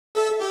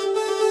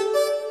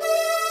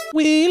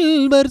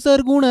Wilbur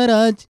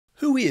Sargunaraj.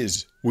 Who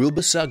is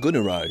Wilbur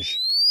Sargunaraj?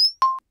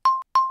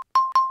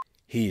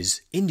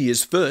 He's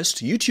India's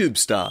first YouTube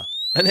star,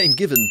 a name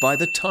given by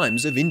the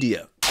Times of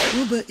India.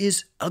 Wilbur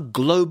is a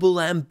global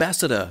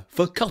ambassador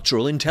for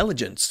cultural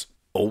intelligence,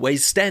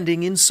 always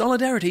standing in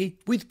solidarity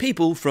with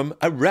people from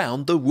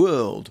around the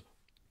world.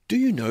 Do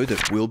you know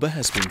that Wilbur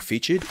has been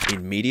featured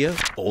in media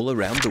all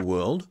around the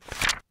world?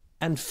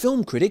 And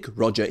film critic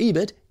Roger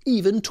Ebert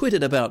even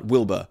tweeted about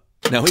Wilbur.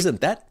 Now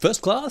isn't that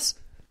first class?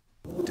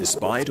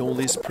 Despite all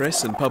this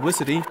press and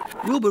publicity,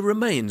 Wilbur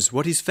remains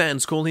what his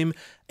fans call him,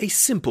 a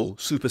simple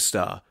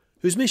superstar,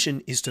 whose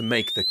mission is to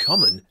make the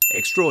common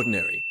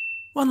extraordinary.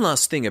 One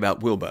last thing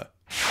about Wilbur.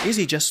 Is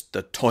he just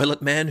the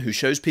toilet man who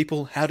shows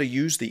people how to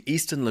use the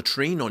Eastern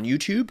latrine on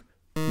YouTube?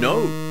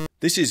 No,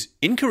 this is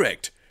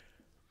incorrect.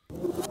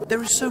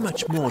 There is so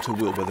much more to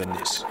Wilbur than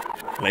this.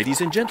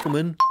 Ladies and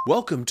gentlemen,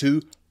 welcome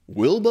to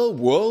Wilbur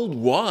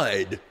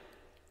Worldwide.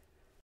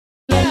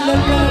 La la la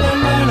la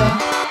la la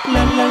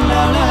la la la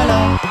la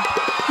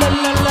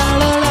la la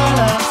la la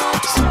la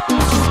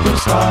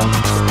superstar.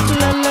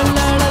 La la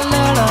la la la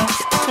la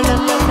la la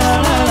la la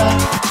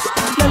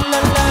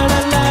la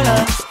la la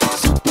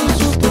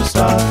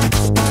superstar.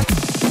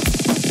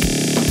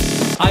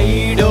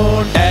 I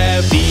don't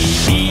have the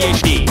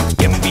PhD,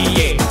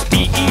 MBA,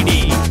 PED.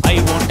 I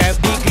won't have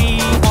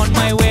degree on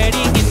my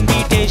wedding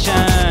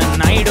invitation.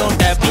 I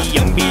don't have the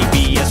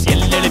MBBS,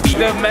 LLB.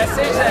 The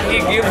message that he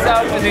gives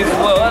out to this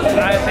world,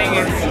 I think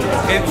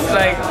it's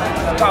like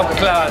top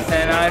class,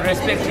 and I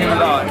respect him a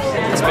lot.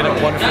 It's been a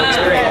wonderful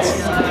experience.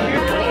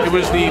 It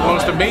was the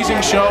most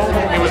amazing show.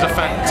 It was a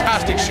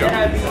fantastic show. La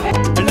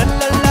la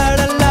la la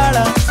la la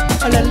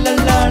la la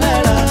la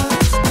la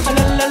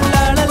la la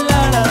la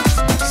la la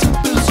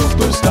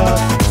superstar.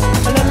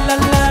 La la la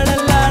la la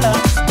la la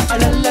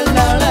la la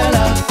la la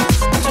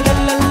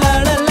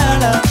la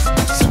la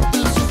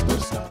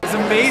superstar. It's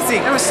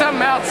amazing. It was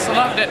something else. I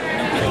loved it.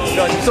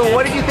 So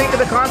what did you think of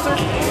the concert?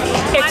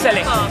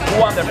 Excellent,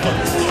 wonderful.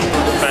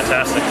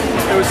 Fantastic.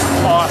 It was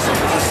awesome.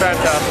 It was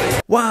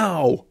fantastic.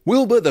 Wow!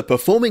 Wilbur the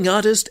performing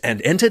artist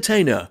and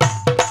entertainer.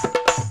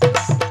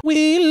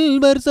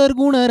 Wilbur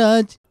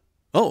Sargunaraj.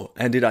 Oh,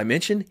 and did I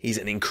mention he's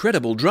an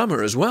incredible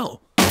drummer as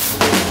well?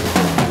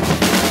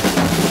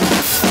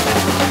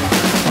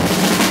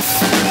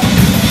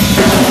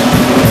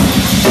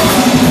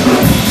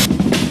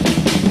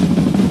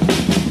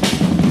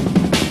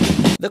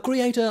 The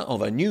creator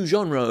of a new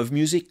genre of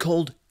music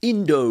called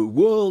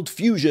Indo-World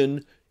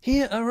Fusion,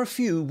 here are a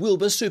few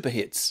Wilbur super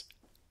hits.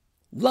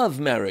 Love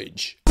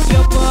Marriage.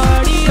 Your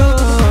body,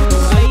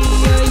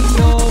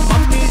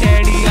 mommy,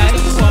 daddy, I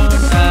want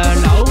a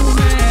love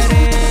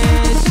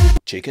marriage.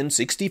 Chicken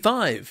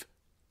 65.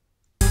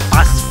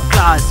 First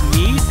class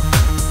meat,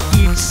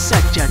 it's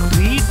such a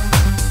treat.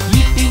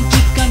 Eating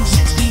chicken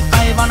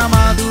 65 on a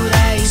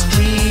Madurai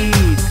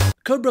street.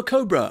 Cobra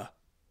Cobra.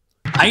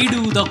 I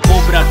do the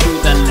cobra to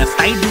the left,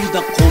 I do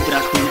the cobra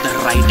to the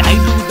right, I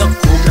do the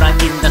cobra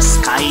in the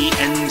sky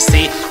and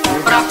say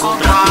cobra,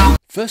 cobra.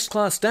 First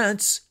Class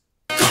Dance.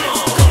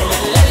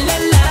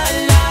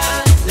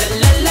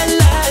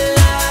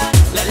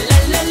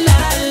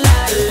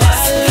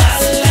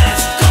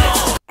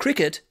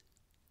 Cricket.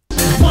 1,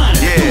 2,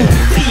 3,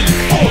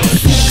 4,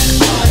 6.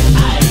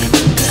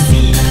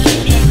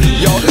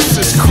 Yo, this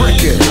is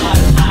cricket.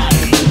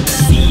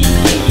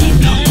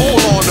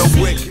 Hold on the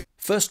wicket.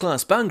 First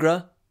Class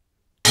Bhangra.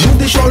 Move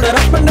the shoulder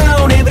up and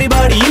down,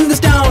 everybody in this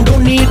town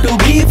don't need to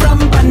be from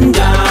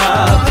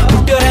Punjab.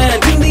 Put your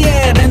hands in the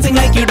air, dancing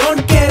like you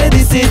don't care.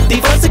 This is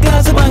the first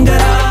class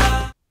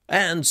Bhangra.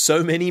 And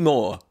so many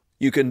more.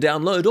 You can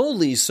download all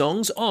these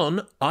songs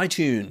on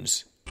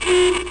iTunes.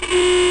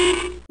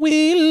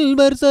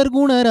 Wilbur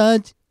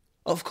Sargunaraj.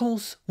 Of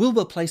course,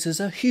 Wilbur places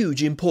a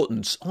huge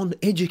importance on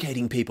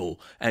educating people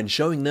and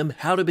showing them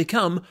how to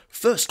become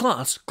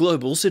first-class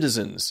global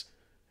citizens.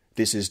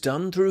 This is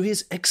done through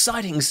his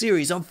exciting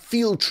series of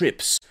field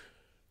trips.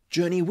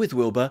 Journey with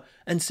Wilbur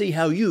and see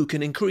how you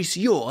can increase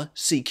your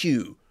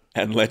CQ.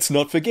 And let's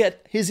not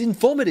forget his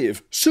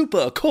informative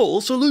super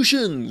call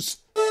solutions.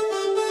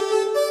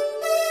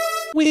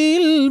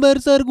 Wilbur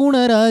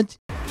Sargunaraj.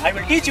 I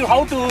will teach you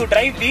how to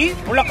drive the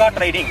bullock cart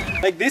riding.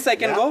 Like this I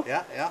can go.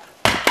 Yeah.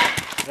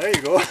 There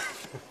you go.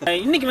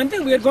 இன்னைக்கு வந்து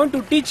we are going to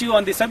teach you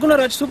on the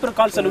Sargunaraj super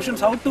call solutions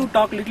how to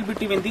talk little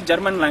bit in the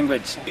German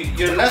language.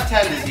 Your left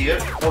hand is here.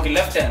 Okay,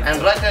 left hand. And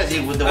right hand is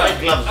here with the white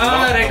gloves.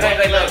 Right.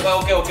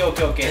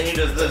 Okay. And he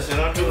does this, you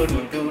know.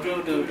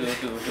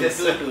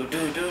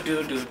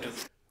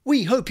 We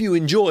hope you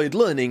enjoyed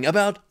learning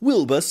about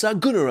Wilbur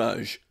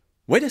Sargunaraj.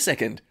 Wait a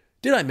second,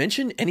 did I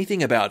mention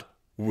anything about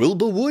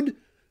Wilburwood?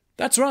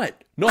 That's right,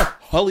 not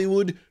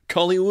Hollywood,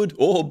 Collywood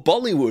or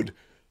Bollywood.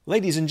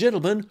 Ladies and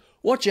gentlemen,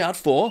 watch out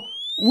for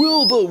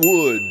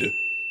Wilburwood.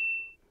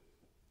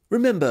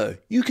 Remember,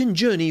 you can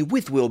journey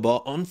with Wilbur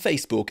on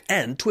Facebook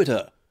and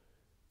Twitter.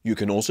 You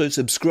can also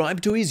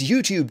subscribe to his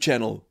YouTube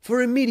channel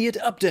for immediate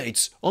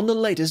updates on the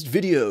latest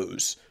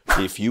videos.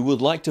 If you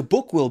would like to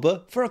book Wilbur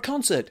for a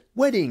concert,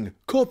 wedding,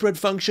 corporate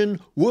function,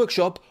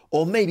 workshop,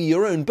 or maybe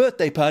your own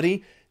birthday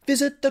party,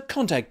 visit the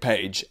contact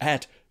page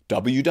at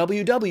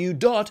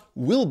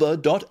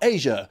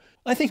www.wilbur.asia.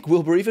 I think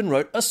Wilbur even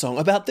wrote a song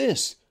about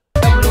this.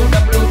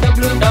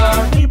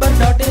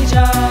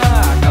 www.wilbur.asia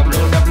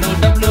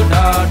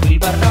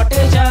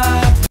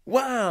www.wilbur.asia.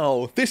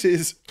 Wow, this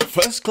is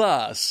first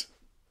class.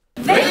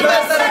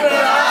 Wilbur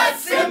Sargunaraj,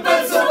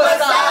 simple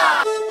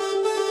superstar.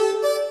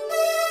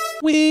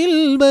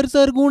 Wilbur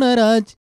Sargunaraj.